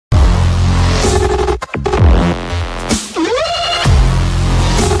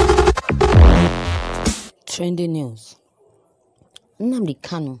Trending news. Nnamdi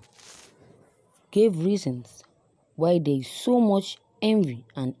Kanu gave reasons why there is so much envy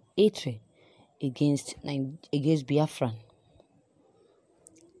and hatred against Biafran.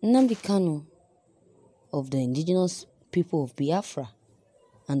 Nnamdi Kanu, of the indigenous people of Biafra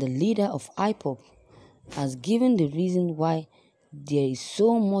and the leader of IPOB, has given the reason why there is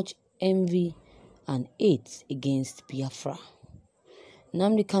so much envy and hate against Biafra.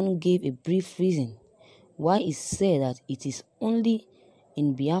 Nnamdi Kanu gave a brief reason why he said that it is only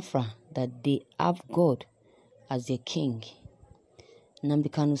in Biafra that they have God as their king. Nnamdi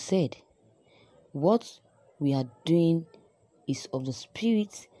Kanu said, "What we are doing is of the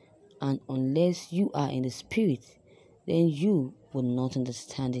spirit, and unless you are in the spirit, then you will not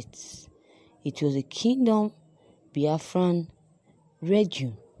understand it. It was a kingdom, Biafran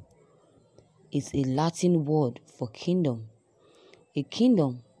region is a Latin word for kingdom, a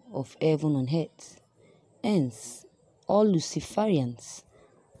kingdom of heaven on earth. Hence, all Luciferians,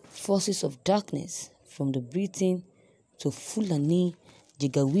 forces of darkness, from the Britain to Fulani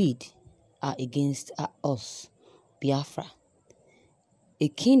Jigawid, are against us, Biafra. A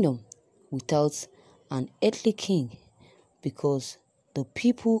kingdom without an earthly king, because the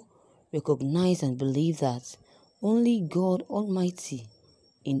people recognize and believe that only God Almighty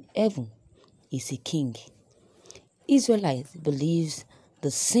in heaven is a king. Israelites believes the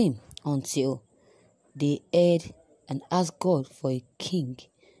same until they heard and asked God for a king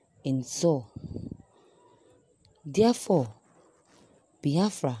in Saul. Therefore,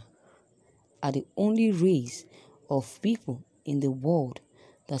 Biafra are the only race of people in the world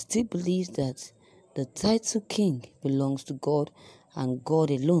that still believes that the title king belongs to God and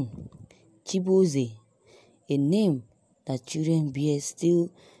God alone. Chiboze, a name that children bear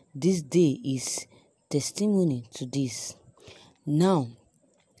still this day, is testimony to this. Now,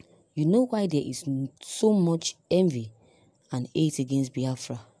 you know why there is so much envy and hate against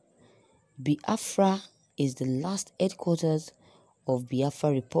Biafra. Biafra is the last headquarters of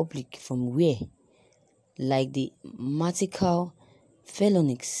Biafra Republic, from where, like the Matical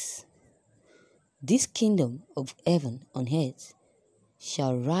Phalanx, this kingdom of heaven on earth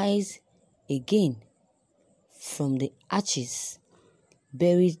shall rise again from the ashes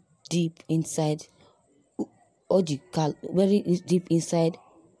buried deep inside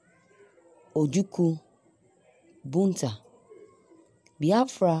Ojuku Bunta.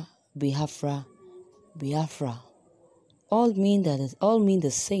 Biafra, Biafra, Biafra. All mean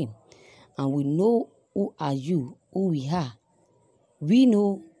the same, and we know who are you, who we are. We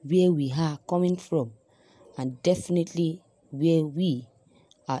know where we are coming from, and definitely where we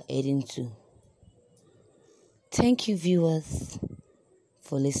are heading to. Thank you, viewers,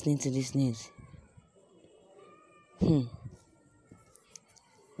 for listening to this news.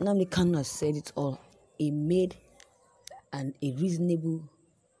 Nnamdi Kanu has said it all. He made a reasonable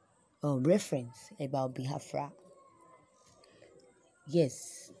reference about Biafra.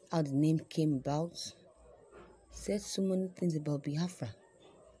 Yes, how the name came about. Said so many things about Biafra.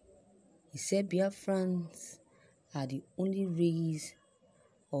 He said Biafrans are the only race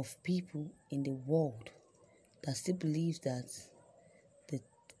of people in the world that still believes that the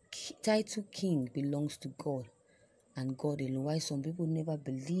title king belongs to God and God alone. Why some people never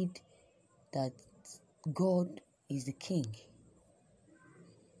believed that God is the king.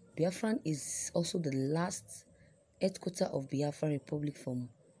 Biafran is also the last headquarters of Biafra Republic from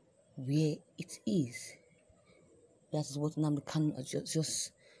where it is. That is what Nnamdi Kanu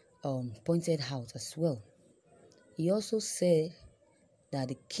just pointed out as well. He also said that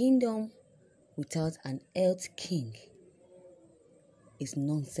the kingdom without an earth king is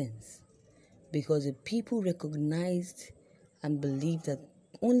nonsense, because the people recognized and believed that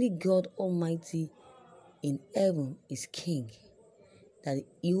only God Almighty in heaven is king. That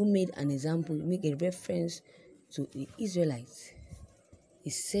he made an example, make a reference to the Israelites. He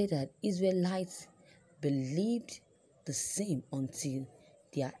said that Israelites believed the same until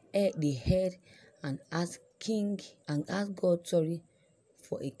they heard and asked God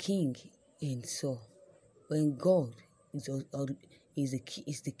for a king in Saul, when God is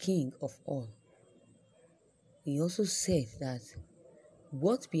the king of all. He also said that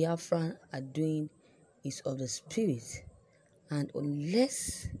what Biafran are doing is of the spirit, and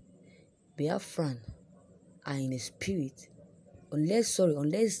unless Biafran are in the spirit,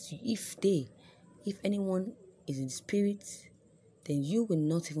 if anyone is in spirit, then you will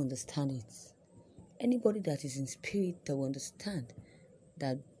not even understand it. Anybody that is in spirit that will understand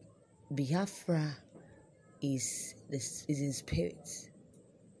that Biafra is in spirit.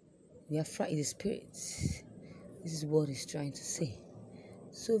 Biafra is a spirit. This is what he's trying to say.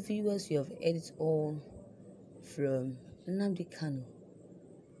 So viewers, you have heard it all. from Nnamdi Kanu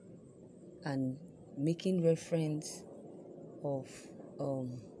and making reference of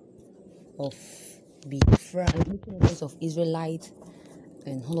Biafra, making reference of Israelite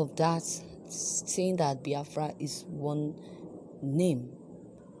and all of that, saying that Biafra is one name,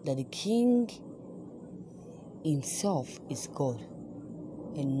 that the king himself is God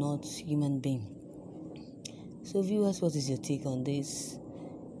and not human being. So viewers, what is your take on this?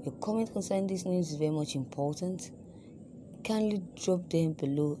 Your comment concerning this news is very much important. Kindly drop them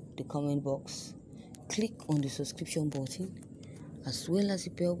below the comment box. Click on the subscription button as well as the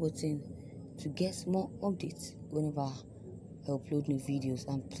bell button to get more updates whenever I upload new videos.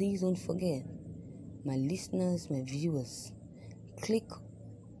 And please don't forget, my listeners, my viewers, click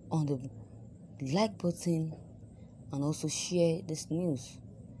on the like button and also share this news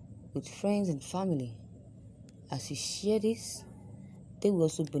with friends and family. As you share this, they will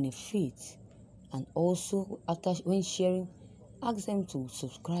also benefit. And also, when sharing, ask them to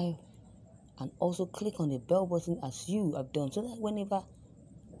subscribe and also click on the bell button as you have done, so that whenever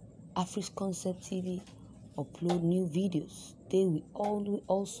Afri's Concept TV upload new videos, they will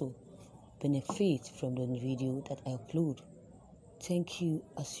also benefit from the video that I upload. Thank you.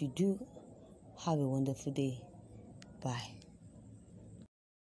 As you do, have a wonderful day. Bye.